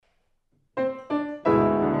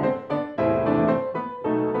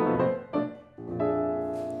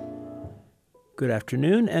Good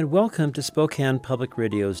afternoon, and welcome to Spokane Public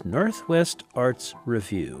Radio's Northwest Arts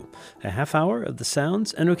Review, a half hour of the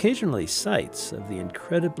sounds and occasionally sights of the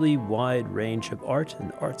incredibly wide range of art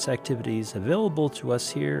and arts activities available to us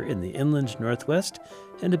here in the inland Northwest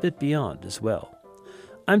and a bit beyond as well.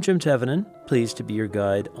 I'm Jim Tevenin, pleased to be your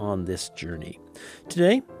guide on this journey.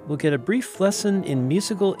 Today, we'll get a brief lesson in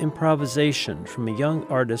musical improvisation from a young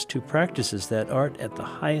artist who practices that art at the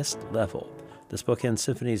highest level, the Spokane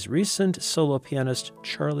Symphony's recent solo pianist,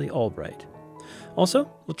 Charlie Albright. Also,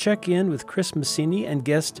 we'll check in with Chris Massini and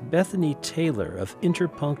guest Bethany Taylor of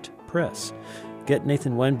Interpunct Press, get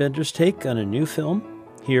Nathan Weinbender's take on a new film,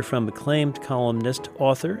 hear from acclaimed columnist,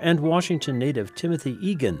 author, and Washington native Timothy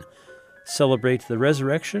Egan, celebrate the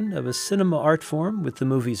resurrection of a cinema art form with the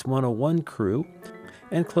movie's 101 crew,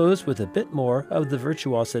 and close with a bit more of the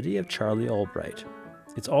virtuosity of Charlie Albright.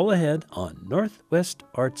 It's all ahead on Northwest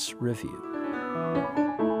Arts Review.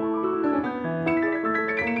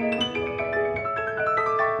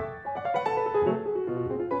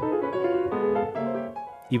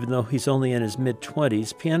 Even though he's only in his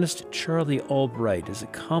mid-20s, pianist Charlie Albright is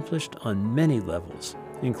accomplished on many levels,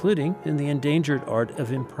 including in the endangered art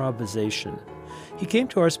of improvisation. He came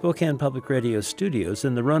to our Spokane Public Radio studios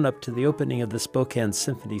in the run-up to the opening of the Spokane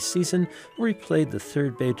Symphony season, where he played the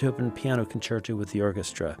third Beethoven Piano Concerto with the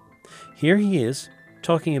orchestra. Here he is,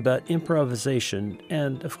 talking about improvisation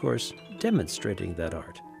and, of course, demonstrating that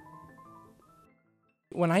art.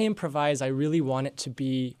 When I improvise, I really want it to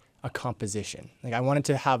be a composition. Like, I want it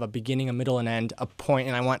to have a beginning, a middle, and end, a point,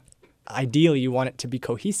 and ideally, you want it to be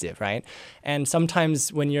cohesive, right? And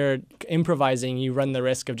sometimes when you're improvising, you run the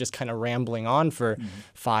risk of just kind of rambling on for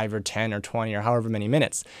 5 or 10 or 20 or however many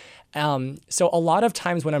minutes. So a lot of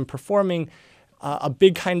times when I'm performing, a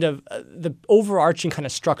big kind of the overarching kind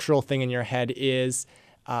of structural thing in your head is,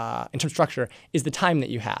 in terms of structure, is the time that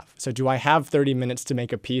you have. So do I have 30 minutes to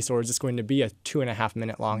make a piece, or is this going to be a 2.5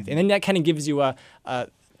 minute long thing? And then that kind of gives you a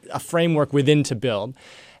framework within to build.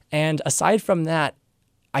 And aside from that,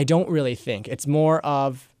 I don't really think. It's more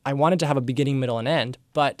of, I wanted to have a beginning, middle, and end,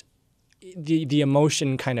 but the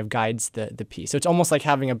emotion kind of guides the piece. So it's almost like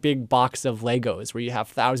having a big box of Legos where you have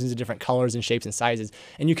thousands of different colors and shapes and sizes,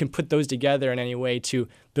 and you can put those together in any way to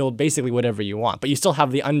build basically whatever you want. But you still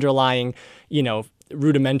have the underlying,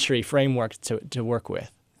 rudimentary framework to work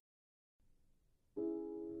with.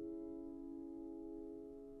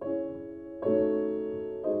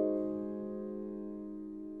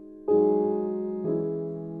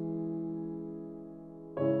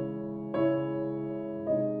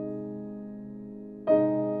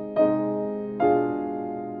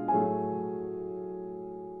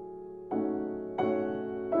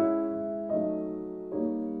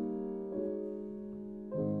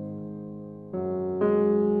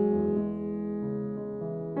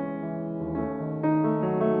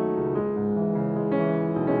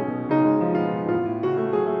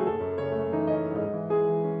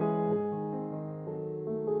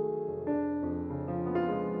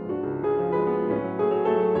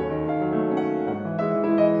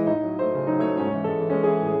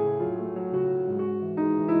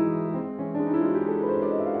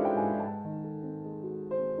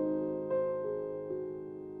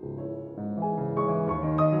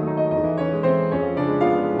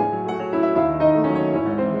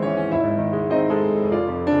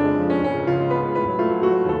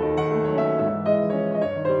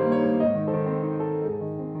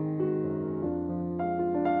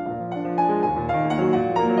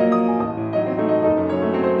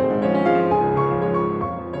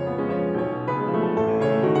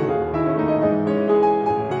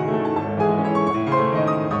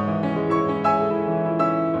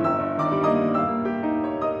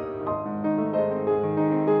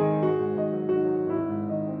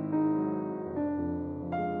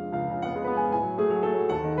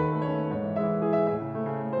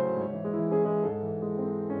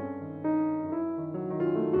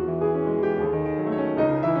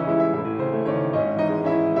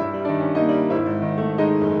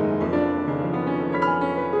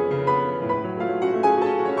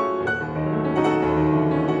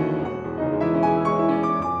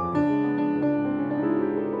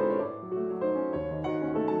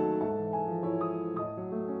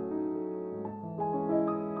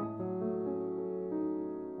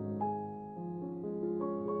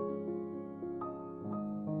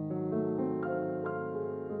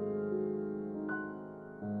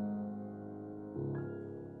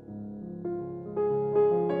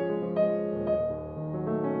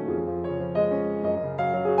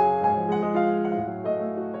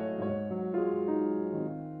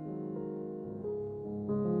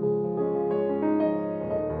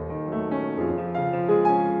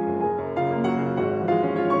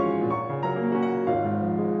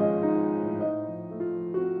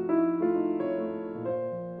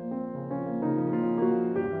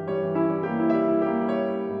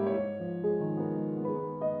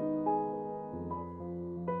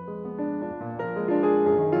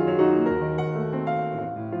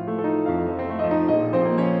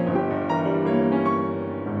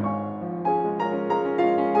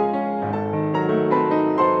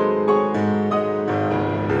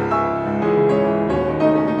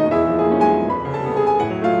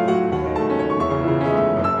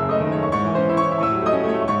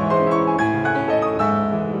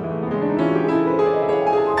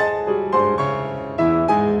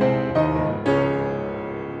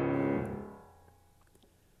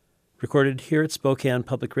 recorded here at Spokane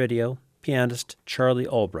Public Radio, pianist Charlie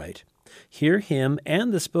Albright. Hear him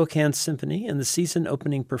and the Spokane Symphony in the season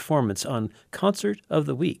opening performance on Concert of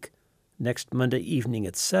the Week, next Monday evening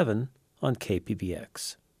at 7 on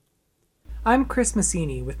KPBX. I'm Chris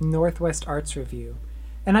Massini with Northwest Arts Review,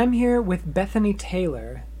 and I'm here with Bethany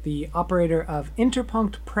Taylor, the operator of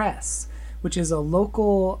Interpunct Press, which is a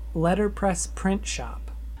local letterpress print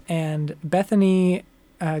shop. And Bethany,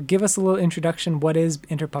 give us a little introduction. What is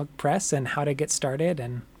Interpunct Press and how to get started?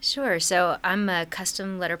 And Sure. So I'm a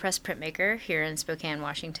custom letterpress printmaker here in Spokane,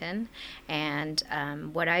 Washington. And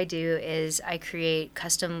what I do is I create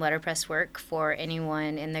custom letterpress work for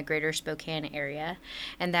anyone in the greater Spokane area.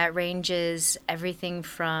 And that ranges everything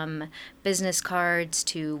from business cards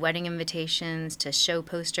to wedding invitations to show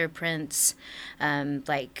poster prints,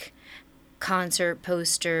 like concert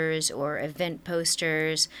posters or event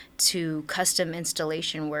posters, to custom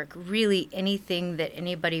installation work, really anything that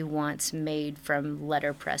anybody wants made from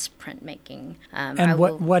letterpress printmaking. And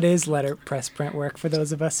what is letterpress print work for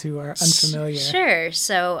those of us who are unfamiliar? Sure.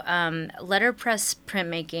 So letterpress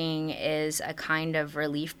printmaking is a kind of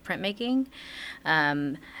relief printmaking.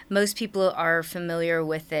 Most people are familiar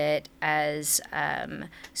with it as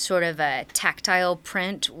sort of a tactile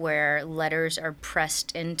print where letters are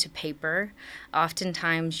pressed into paper.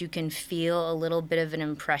 Oftentimes you can feel a little bit of an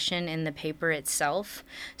impression in the paper itself.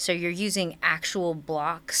 So you're using actual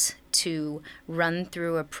blocks to run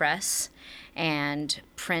through a press and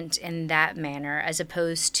print in that manner, as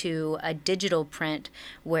opposed to a digital print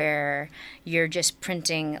where you're just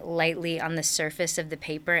printing lightly on the surface of the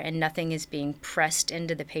paper and nothing is being pressed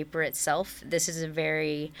into the paper itself. This is a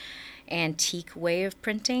very antique way of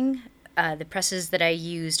printing. The presses that I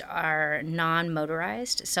used are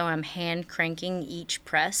non-motorized, so I'm hand cranking each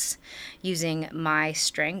press using my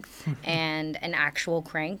strength and an actual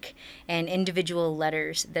crank and individual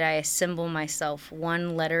letters that I assemble myself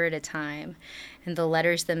one letter at a time. And the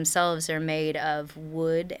letters themselves are made of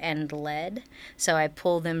wood and lead, so I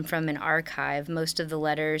pull them from an archive. Most of the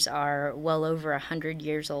letters are well over 100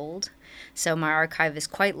 years old, so my archive is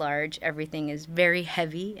quite large. Everything is very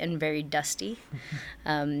heavy and very dusty.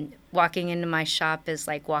 Walking into my shop is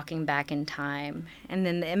like walking back in time. And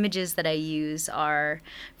then the images that I use are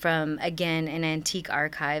from, again, an antique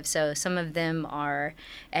archive, so some of them are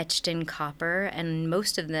etched in copper, and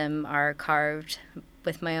most of them are carved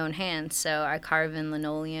with my own hands. So I carve in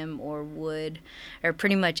linoleum or wood or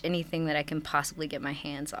pretty much anything that I can possibly get my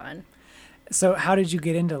hands on. So how did you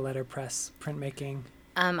get into letterpress printmaking?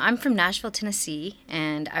 I'm from Nashville, Tennessee,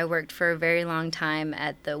 and I worked for a very long time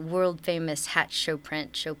at the world-famous Hatch Show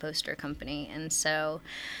Print show poster company. And so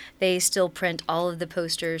they still print all of the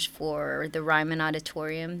posters for the Ryman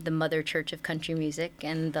Auditorium, the mother church of country music,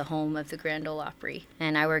 and the home of the Grand Ole Opry.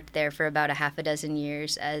 And I worked there for about a half a dozen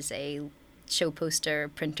years as a show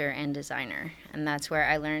poster printer and designer. And that's where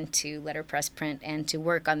I learned to letterpress print and to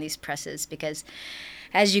work on these presses, because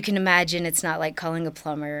as you can imagine, it's not like calling a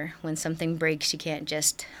plumber. When something breaks, you can't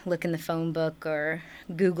just look in the phone book or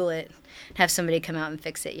Google it and have somebody come out and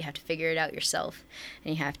fix it. You have to figure it out yourself,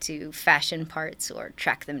 and you have to fashion parts or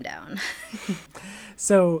track them down.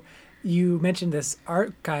 So you mentioned this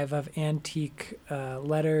archive of antique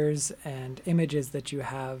letters and images that you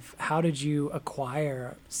have. How did you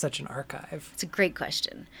acquire such an archive? It's a great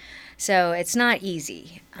question. So it's not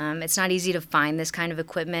easy. It's not easy to find this kind of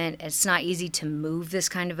equipment. It's not easy to move this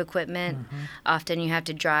kind of equipment. Mm-hmm. Often you have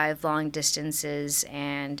to drive long distances,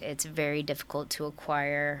 and it's very difficult to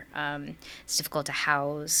acquire. It's difficult to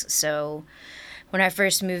house. So when I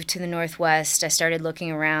first moved to the Northwest, I started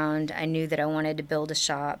looking around. I knew that I wanted to build a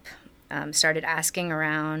shop. Started asking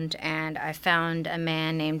around, and I found a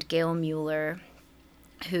man named Gail Mueller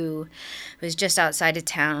who was just outside of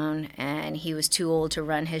town, and he was too old to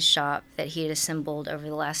run his shop that he had assembled over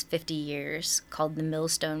the last 50 years called the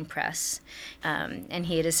Millstone Press. And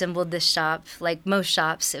he had assembled this shop, like most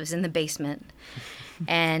shops, it was in the basement.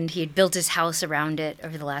 And he had built his house around it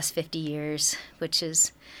over the last 50 years, which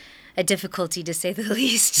is a difficulty to say the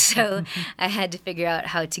least. So I had to figure out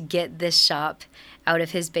how to get this shop out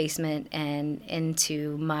of his basement and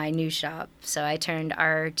into my new shop. So I turned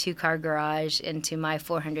our 2-car garage into my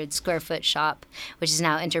 400 square foot shop, which is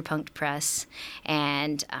now Interpunct Press,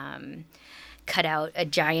 and cut out a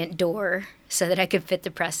giant door so that I could fit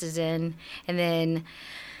the presses in, and then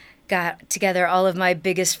got together all of my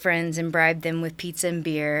biggest friends and bribed them with pizza and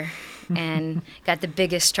beer, and got the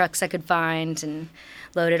biggest trucks I could find and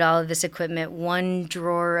loaded all of this equipment, one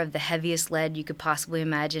drawer of the heaviest lead you could possibly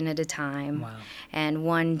imagine at a time. Wow. And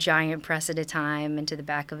one giant press at a time into the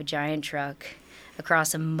back of a giant truck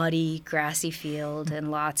across a muddy, grassy field,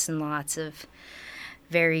 and lots of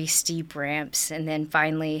very steep ramps, and then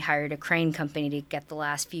finally hired a crane company to get the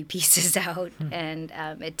last few pieces out. And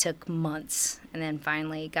it took months, and then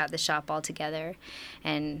finally got the shop all together.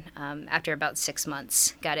 And after about 6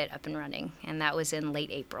 months, got it up and running. And that was in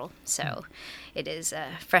late April. So it is a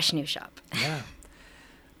fresh new shop. Yeah.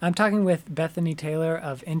 I'm talking with Bethany Taylor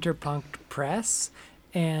of Interpunct Press,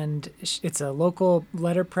 and it's a local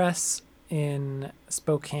letterpress in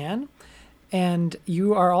Spokane. And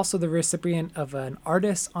you are also the recipient of an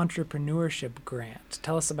artist entrepreneurship grant.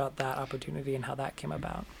 Tell us about that opportunity and how that came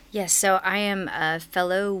about. Yes, so I am a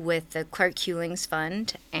fellow with the Clark Hewlings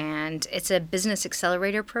Fund, and it's a business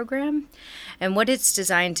accelerator program. And what it's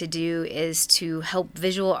designed to do is to help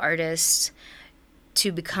visual artists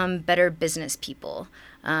to become better business people.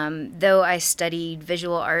 Though I studied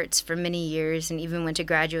visual arts for many years and even went to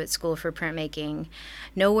graduate school for printmaking,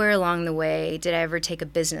 nowhere along the way did I ever take a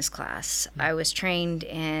business class. I was trained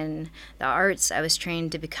in the arts. I was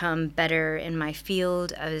trained to become better in my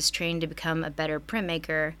field. I was trained to become a better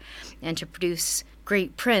printmaker and to produce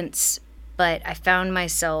great prints, but I found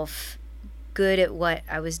myself good at what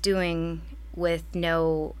I was doing with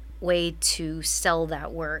no way to sell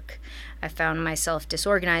that work. I found myself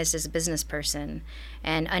disorganized as a business person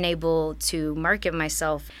and unable to market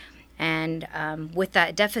myself. And with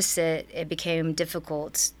that deficit, it became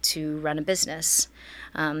difficult to run a business.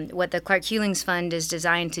 What the Clark Hewlings Fund is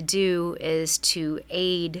designed to do is to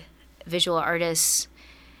aid visual artists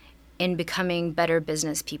in becoming better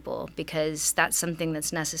business people, because that's something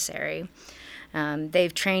that's necessary.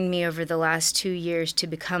 They've trained me over the last 2 years to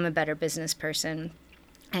become a better business person.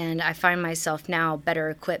 And I find myself now better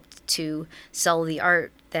equipped to sell the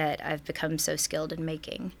art that I've become so skilled in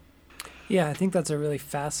making. Yeah, I think that's a really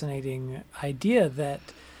fascinating idea that,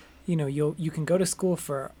 you can go to school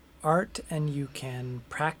for art and you can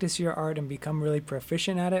practice your art and become really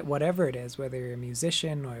proficient at it, whatever it is, whether you're a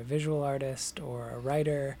musician or a visual artist or a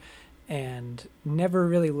writer, and never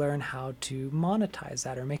really learn how to monetize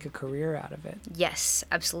that or make a career out of it. Yes,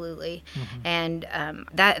 absolutely. Mm-hmm. And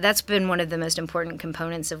that's been one of the most important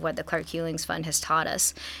components of what the Clark Hewlings Fund has taught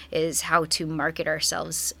us, is how to market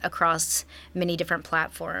ourselves across many different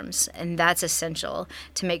platforms. And that's essential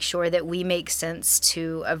to make sure that we make sense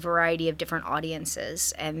to a variety of different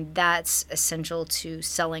audiences. And that's essential to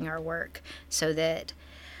selling our work so that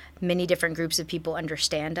many different groups of people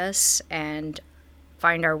understand us and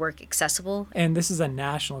find our work accessible. And this is a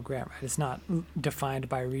national grant, right? It's not defined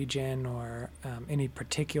by region or any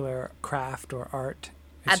particular craft or art.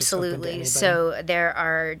 It's absolutely. So there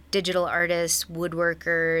are digital artists,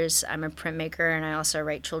 woodworkers. I'm a printmaker, and I also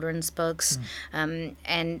write children's books.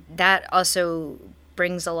 And that also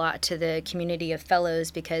brings a lot to the community of fellows,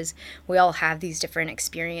 because we all have these different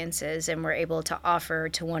experiences and we're able to offer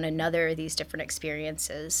to one another these different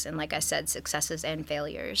experiences. And like I said, successes and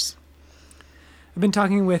failures. I've been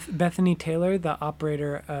talking with Bethany Taylor, the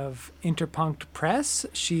operator of Interpunct Press.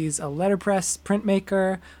 She's a letterpress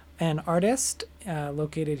printmaker and artist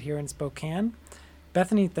located here in Spokane.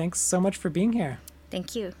 Bethany, thanks so much for being here.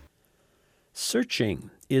 Thank you.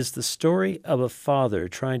 Searching is the story of a father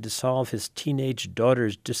trying to solve his teenage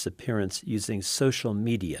daughter's disappearance using social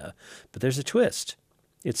media. But there's a twist.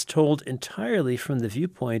 It's told entirely from the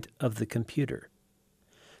viewpoint of the computer.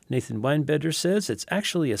 Nathan Weinbender says it's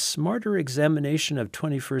actually a smarter examination of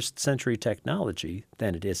 21st century technology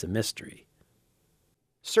than it is a mystery.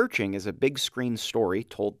 Searching is a big screen story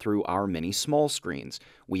told through our many small screens,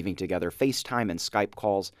 weaving together FaceTime and Skype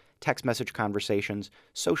calls, text message conversations,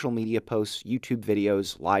 social media posts, YouTube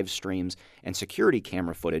videos, live streams, and security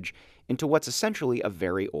camera footage into what's essentially a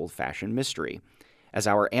very old-fashioned mystery. As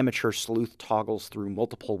our amateur sleuth toggles through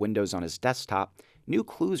multiple windows on his desktop, new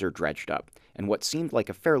clues are dredged up, and what seemed like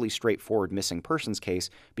a fairly straightforward missing persons case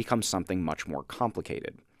becomes something much more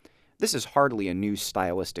complicated. This is hardly a new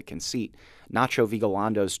stylistic conceit. Nacho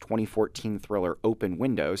Vigalando's 2014 thriller Open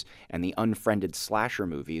Windows and the Unfriended slasher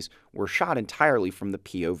movies were shot entirely from the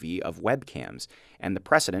POV of webcams, and the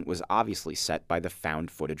precedent was obviously set by the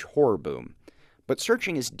found footage horror boom. But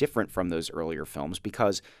Searching is different from those earlier films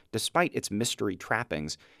because, despite its mystery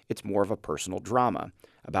trappings, it's more of a personal drama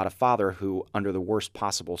about a father who, under the worst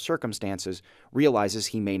possible circumstances, realizes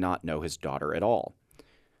he may not know his daughter at all.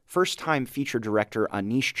 First-time feature director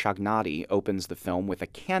Anish Chagnati opens the film with a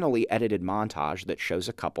cannily edited montage that shows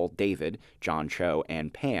a couple, David, John Cho,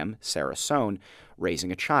 and Pam, Sarah Sohn,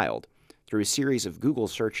 raising a child. Through a series of Google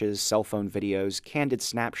searches, cell phone videos, candid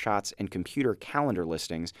snapshots, and computer calendar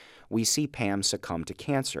listings, we see Pam succumb to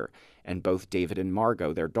cancer, and both David and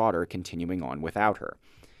Margot, their daughter, continuing on without her.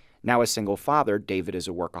 Now a single father, David is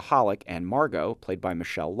a workaholic, and Margot, played by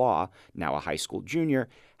Michelle Law, now a high school junior,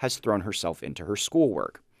 has thrown herself into her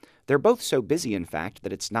schoolwork. They're both so busy, in fact,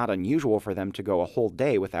 that it's not unusual for them to go a whole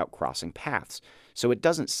day without crossing paths, so it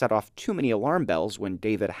doesn't set off too many alarm bells when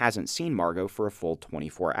David hasn't seen Margot for a full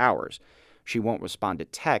 24 hours. She won't respond to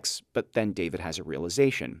texts, but then David has a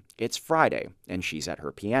realization. It's Friday, and she's at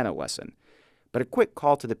her piano lesson. But a quick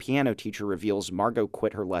call to the piano teacher reveals Margot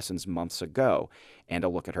quit her lessons months ago, and a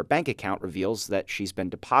look at her bank account reveals that she's been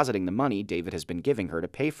depositing the money David has been giving her to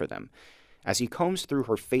pay for them. As he combs through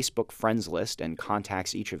her Facebook friends list and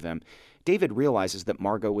contacts each of them, David realizes that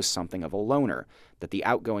Margot was something of a loner, that the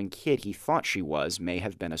outgoing kid he thought she was may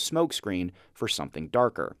have been a smokescreen for something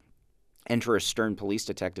darker. Enter a stern police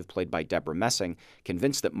detective played by Deborah Messing,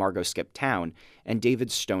 convinced that Margot skipped town, and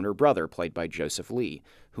David's stoner brother played by Joseph Lee,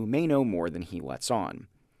 who may know more than he lets on.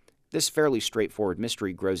 This fairly straightforward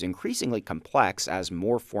mystery grows increasingly complex as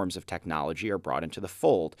more forms of technology are brought into the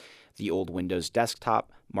fold. The old Windows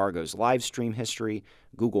desktop, Margot's live stream history,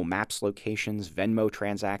 Google Maps locations, Venmo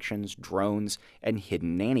transactions, drones, and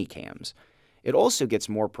hidden nanny cams. It also gets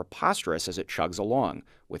more preposterous as it chugs along,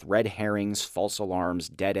 with red herrings, false alarms,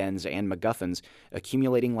 dead ends, and MacGuffins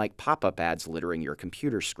accumulating like pop-up ads littering your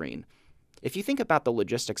computer screen. If you think about the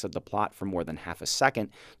logistics of the plot for more than half a second,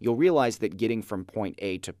 you'll realize that getting from point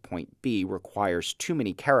A to point B requires too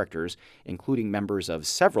many characters, including members of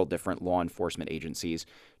several different law enforcement agencies,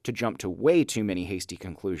 to jump to way too many hasty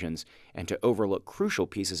conclusions and to overlook crucial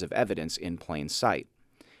pieces of evidence in plain sight.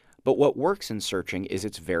 But what works in Searching is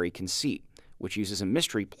its very conceit, which uses a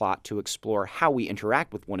mystery plot to explore how we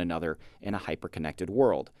interact with one another in a hyper-connected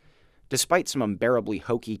world. Despite some unbearably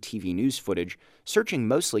hokey TV news footage, Searching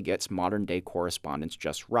mostly gets modern-day correspondence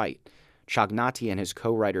just right. Chagnati and his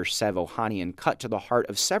co-writer Sev Ohanian cut to the heart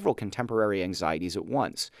of several contemporary anxieties at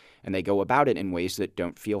once, and they go about it in ways that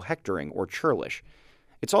don't feel hectoring or churlish.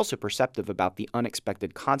 It's also perceptive about the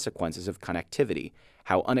unexpected consequences of connectivity,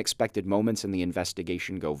 how unexpected moments in the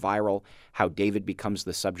investigation go viral, how David becomes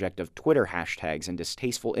the subject of Twitter hashtags and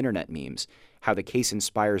distasteful internet memes, how the case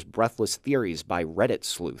inspires breathless theories by Reddit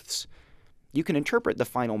sleuths. You can interpret the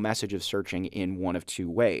final message of Searching in one of two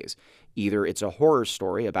ways. Either it's a horror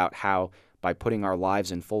story about how, by putting our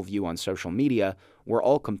lives in full view on social media, we're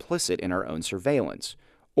all complicit in our own surveillance,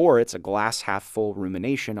 or it's a glass-half-full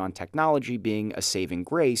rumination on technology being a saving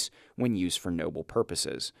grace when used for noble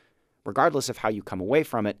purposes. Regardless of how you come away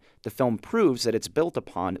from it, the film proves that it's built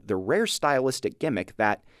upon the rare stylistic gimmick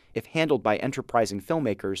that, if handled by enterprising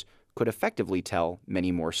filmmakers, could effectively tell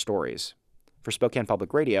many more stories. For Spokane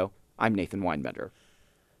Public Radio, I'm Nathan Weinbender.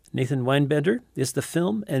 Nathan Weinbender is the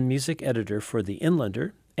film and music editor for The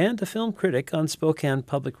Inlander and a film critic on Spokane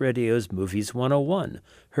Public Radio's Movies 101,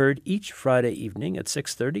 heard each Friday evening at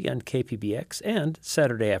 6:30 on KPBX and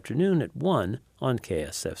Saturday afternoon at 1 on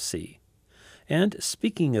KSFC. And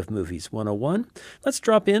speaking of Movies 101, let's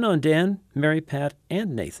drop in on Dan, Mary Pat,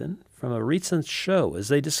 and Nathan from a recent show as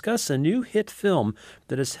they discuss a new hit film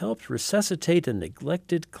that has helped resuscitate a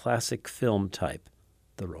neglected classic film type,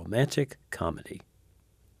 the romantic comedy.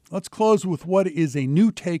 Let's close with what is a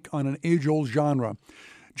new take on an age-old genre.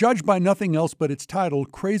 Judged by nothing else but its title,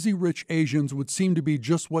 Crazy Rich Asians would seem to be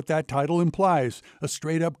just what that title implies, a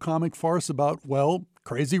straight-up comic farce about, well,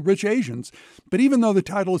 crazy rich Asians. But even though the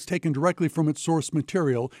title is taken directly from its source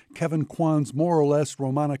material, Kevin Kwan's more or less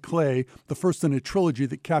Romana Clay, the first in a trilogy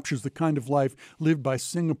that captures the kind of life lived by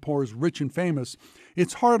Singapore's rich and famous,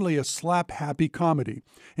 it's hardly a slap-happy comedy.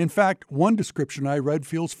 In fact, one description I read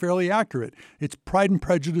feels fairly accurate. It's Pride and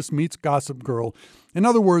Prejudice meets Gossip Girl. In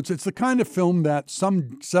other words, it's the kind of film that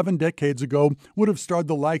some 7 decades ago would have starred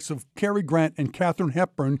the likes of Cary Grant and Katharine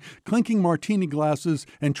Hepburn clinking martini glasses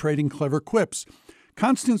and trading clever quips.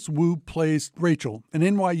 Constance Wu plays Rachel, an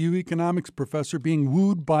NYU economics professor being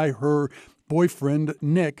wooed by her boyfriend,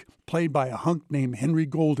 Nick, played by a hunk named Henry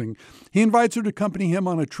Golding. He invites her to accompany him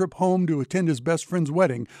on a trip home to attend his best friend's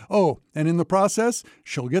wedding. Oh, and in the process,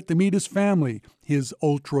 she'll get to meet his family, his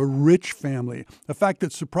ultra-rich family, a fact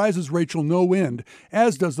that surprises Rachel no end,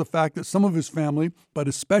 as does the fact that some of his family, but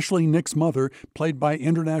especially Nick's mother, played by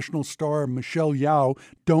international star Michelle Yeoh,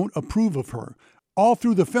 don't approve of her. All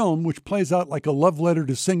through the film, which plays out like a love letter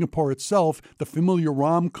to Singapore itself, the familiar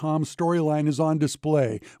rom-com storyline is on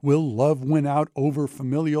display. Will love win out over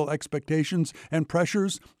familial expectations and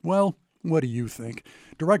pressures? Well, what do you think?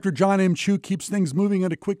 Director John M. Chu keeps things moving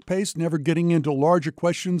at a quick pace, never getting into larger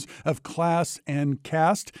questions of class and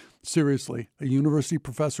caste. Seriously, a university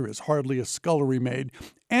professor is hardly a scullery maid.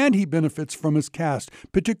 and he benefits from his cast,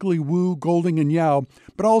 particularly Wu, Golding, and Yao,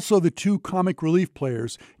 but also the two comic relief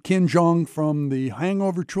players, Ken Jeong from the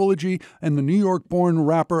Hangover trilogy and the New York-born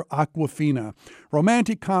rapper Aquafina.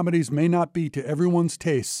 Romantic comedies may not be to everyone's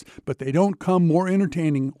tastes, but they don't come more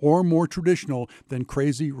entertaining or more traditional than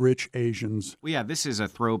Crazy Rich Asians. Well, yeah, this is a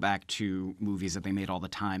throwback to movies that they made all the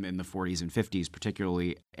time in the 40s and 50s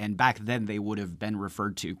particularly, and back then they would have been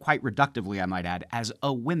referred to, quite reductively I might add, as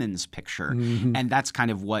a women's picture. And that's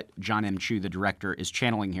kind of what John M. Chu, the director, is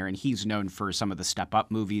channeling here, and he's known for some of the Step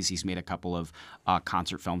Up movies. He's made a couple of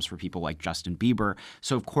concert films for people like Justin Bieber.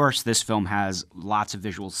 So, of course, this film has lots of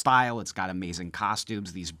visual style. It's got amazing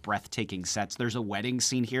costumes, these breathtaking sets. There's a wedding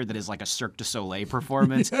scene here that is like a Cirque du Soleil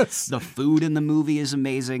performance. Yes. The food in the movie is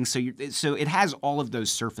amazing. So it has all of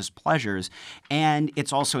those surface pleasures, and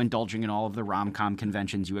it's also indulging in all of the rom-com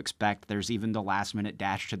conventions you expect. There's even the last-minute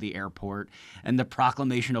dash to the airport and the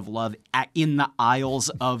proclamation of love in the aisles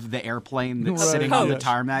of the airplane that's sitting on the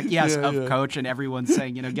tarmac. Yes, of Coach, and everyone's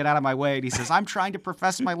saying, get out of my way. And he says, I'm trying to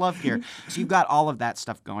profess my love here. So you've got all of that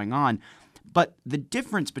stuff going on. But the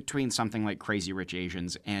difference between something like Crazy Rich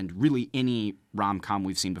Asians and really any rom-com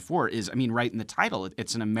we've seen before is, right in the title,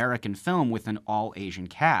 it's an American film with an all-Asian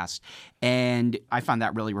cast. And I found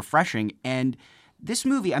that really refreshing. And this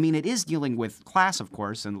movie, it is dealing with class, of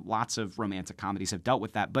course, and lots of romantic comedies have dealt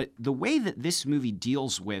with that. But the way that this movie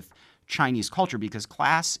deals with Chinese culture, because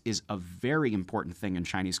class is a very important thing in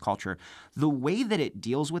Chinese culture, the way that it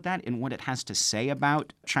deals with that and what it has to say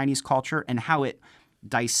about Chinese culture and how it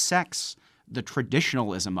dissects the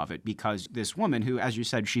traditionalism of it, because this woman who, as you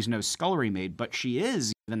said, she's no scullery maid, but she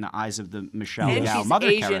is, in the eyes of the Michelle Yao mother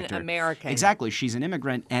Asian character. American. Exactly. She's an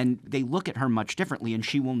immigrant, and they look at her much differently, and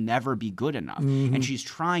she will never be good enough. And she's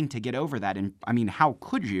trying to get over that. And how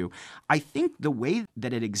could you? I think the way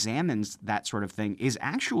that it examines that sort of thing is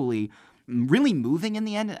actually really moving in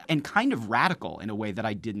the end and kind of radical in a way that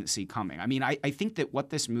I didn't see coming. I think that what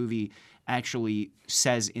this movie actually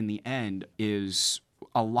says in the end is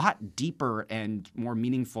a lot deeper and more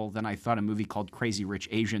meaningful than I thought a movie called Crazy Rich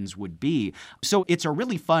Asians would be. So it's a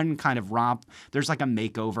really fun kind of romp. There's like a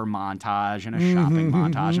makeover montage and a shopping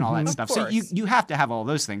montage and all that stuff. So you have to have all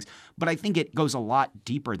those things. But I think it goes a lot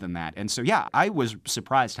deeper than that. And so, yeah, I was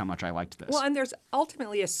surprised how much I liked this. Well, and there's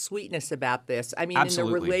ultimately a sweetness about this. Absolutely. In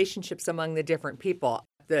the relationships among the different people.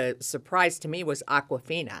 The surprise to me was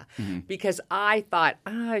Aquafina, because I thought,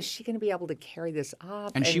 is she going to be able to carry this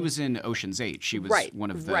off? And she was in Ocean's 8. She was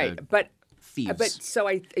one of the thieves.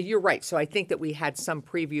 But you're right. So I think that we had some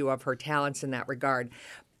preview of her talents in that regard.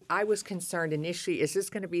 I was concerned initially, is this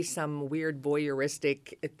going to be some weird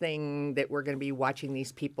voyeuristic thing that we're going to be watching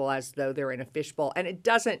these people as though they're in a fishbowl? And it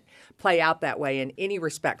doesn't play out that way in any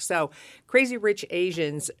respect. So Crazy Rich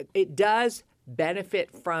Asians, it does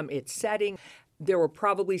benefit from its setting. There were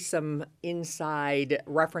probably some inside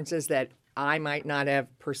references that I might not have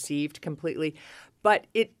perceived completely, but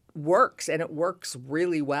it works, and it works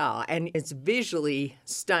really well. And it's visually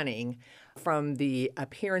stunning, from the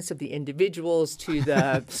appearance of the individuals to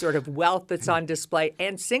the sort of wealth that's on display.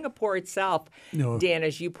 And Singapore itself, Dan,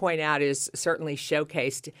 as you point out, is certainly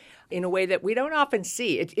showcased in a way that we don't often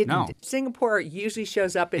see. Singapore usually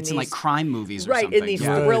shows up in it's these... in like crime movies or right, something. in these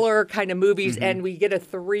thriller kind of movies, and we get a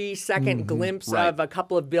 3-second glimpse of a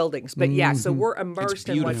couple of buildings. But so we're immersed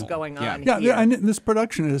in what's going on here. Yeah, and this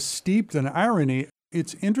production is steeped in irony.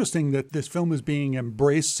 It's interesting that this film is being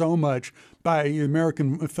embraced so much by the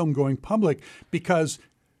American film-going public, because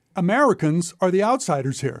Americans are the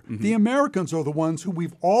outsiders here. The Americans are the ones who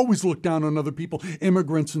we've always looked down on other people,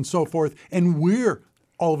 immigrants and so forth, and we're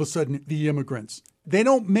all of a sudden the immigrants. They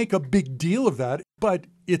don't make a big deal of that, but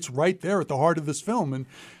it's right there at the heart of this film. And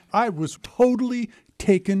I was totally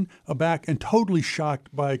taken aback and totally shocked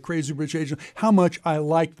by Crazy Rich Asians, how much I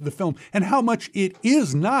liked the film and how much it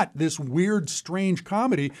is not this weird, strange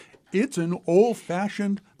comedy. It's an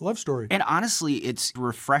old-fashioned love story. And honestly, it's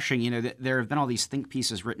refreshing. There have been all these think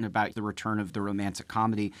pieces written about the return of the romantic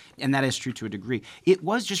comedy, and that is true to a degree. It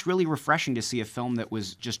was just really refreshing to see a film that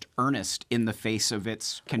was just earnest in the face of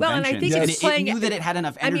its conventions. Well, and I think it knew that it had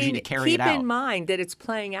enough energy to carry it out. Keep in mind that it's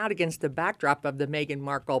playing out against the backdrop of the Meghan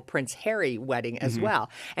Markle-Prince Harry wedding as well.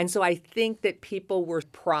 And so I think that people were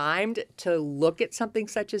primed to look at something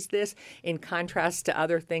such as this in contrast to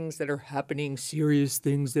other things that are happening, serious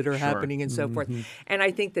things that are happening and so forth. And I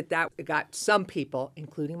think that got some people,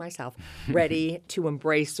 including myself, ready to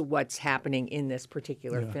embrace what's happening in this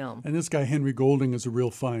particular film. And this guy, Henry Golding, is a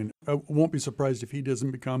real find. I won't be surprised if he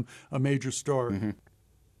doesn't become a major star.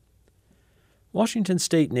 Washington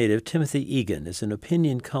State native Timothy Egan is an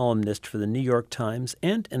opinion columnist for the New York Times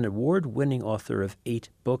and an award-winning author of 8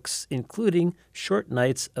 books, including Short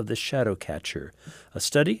Nights of the Shadowcatcher, a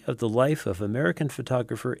study of the life of American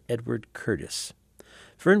photographer Edward Curtis.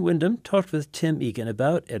 Vern Windham talked with Tim Egan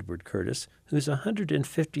about Edward Curtis, whose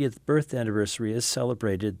 150th birth anniversary is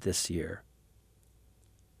celebrated this year.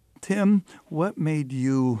 Tim, what made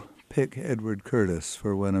you pick Edward Curtis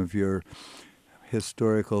for one of your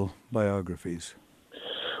historical biographies?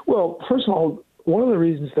 Well, first of all, one of the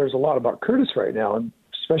reasons there's a lot about Curtis right now, and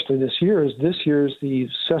especially this year, is the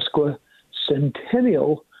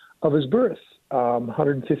sesquicentennial of his birth,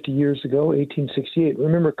 150 years ago, 1868.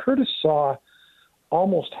 Remember, Curtis saw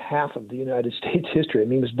almost half of the United States history. I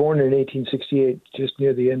mean, he was born in 1868, just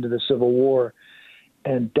near the end of the Civil War,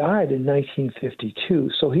 and died in 1952.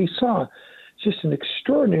 So he saw just an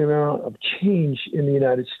extraordinary amount of change in the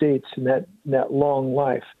United States in that long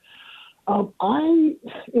life. I'm a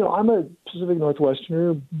Pacific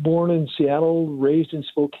Northwesterner, born in Seattle, raised in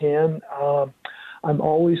Spokane. I'm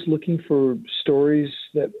always looking for stories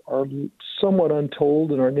that are somewhat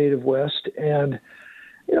untold in our native West. And,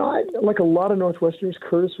 like a lot of Northwesterners,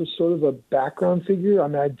 Curtis was sort of a background figure. I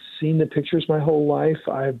mean, I'd seen the pictures my whole life.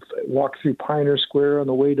 I've walked through Pioneer Square on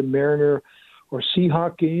the way to Mariner or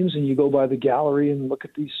Seahawk games, and you go by the gallery and look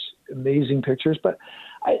at these amazing pictures. But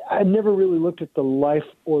I never really looked at the life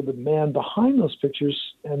or the man behind those pictures.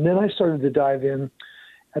 And then I started to dive in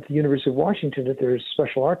at the University of Washington at their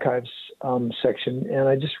Special Archives section, and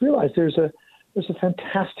I just realized there's a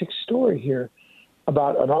fantastic story here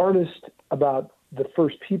about an artist, about the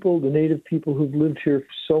first people, the native people who've lived here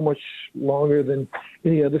so much longer than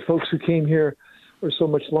any other folks who came here, or so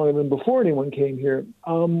much longer than before anyone came here,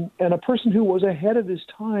 and a person who was ahead of his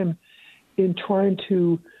time in trying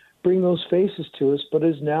to bring those faces to us, but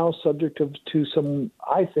is now subject to some,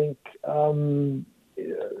 I think,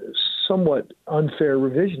 somewhat unfair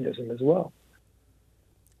revisionism as well.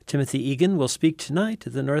 Timothy Egan will speak tonight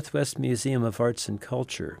at the Northwest Museum of Arts and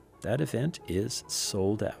Culture. That event is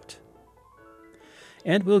sold out.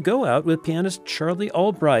 And we'll go out with pianist Charlie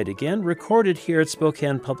Albright, again recorded here at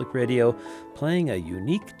Spokane Public Radio, playing a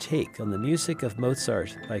unique take on the music of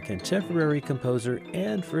Mozart by contemporary composer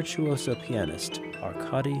and virtuoso pianist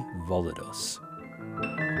Arkady Volodos.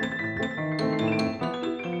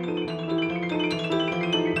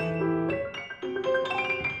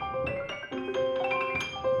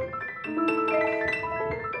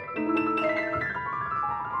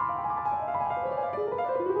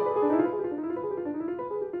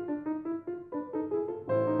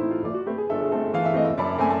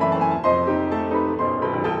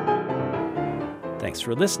 Thanks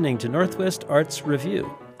for listening to Northwest Arts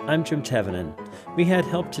Review. I'm Jim Tavenin. We had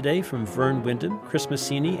help today from Vern Windham, Chris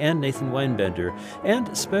Massini, and Nathan Weinbender,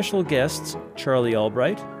 and special guests Charlie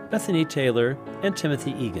Albright, Bethany Taylor, and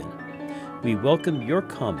Timothy Egan. We welcome your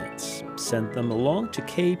comments. Send them along to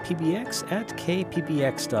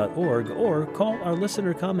kpbx@kpbx.org or call our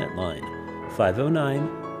listener comment line,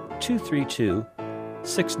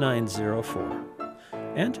 509-232-6904.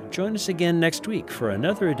 And join us again next week for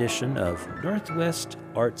another edition of Northwest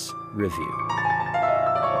Arts Review.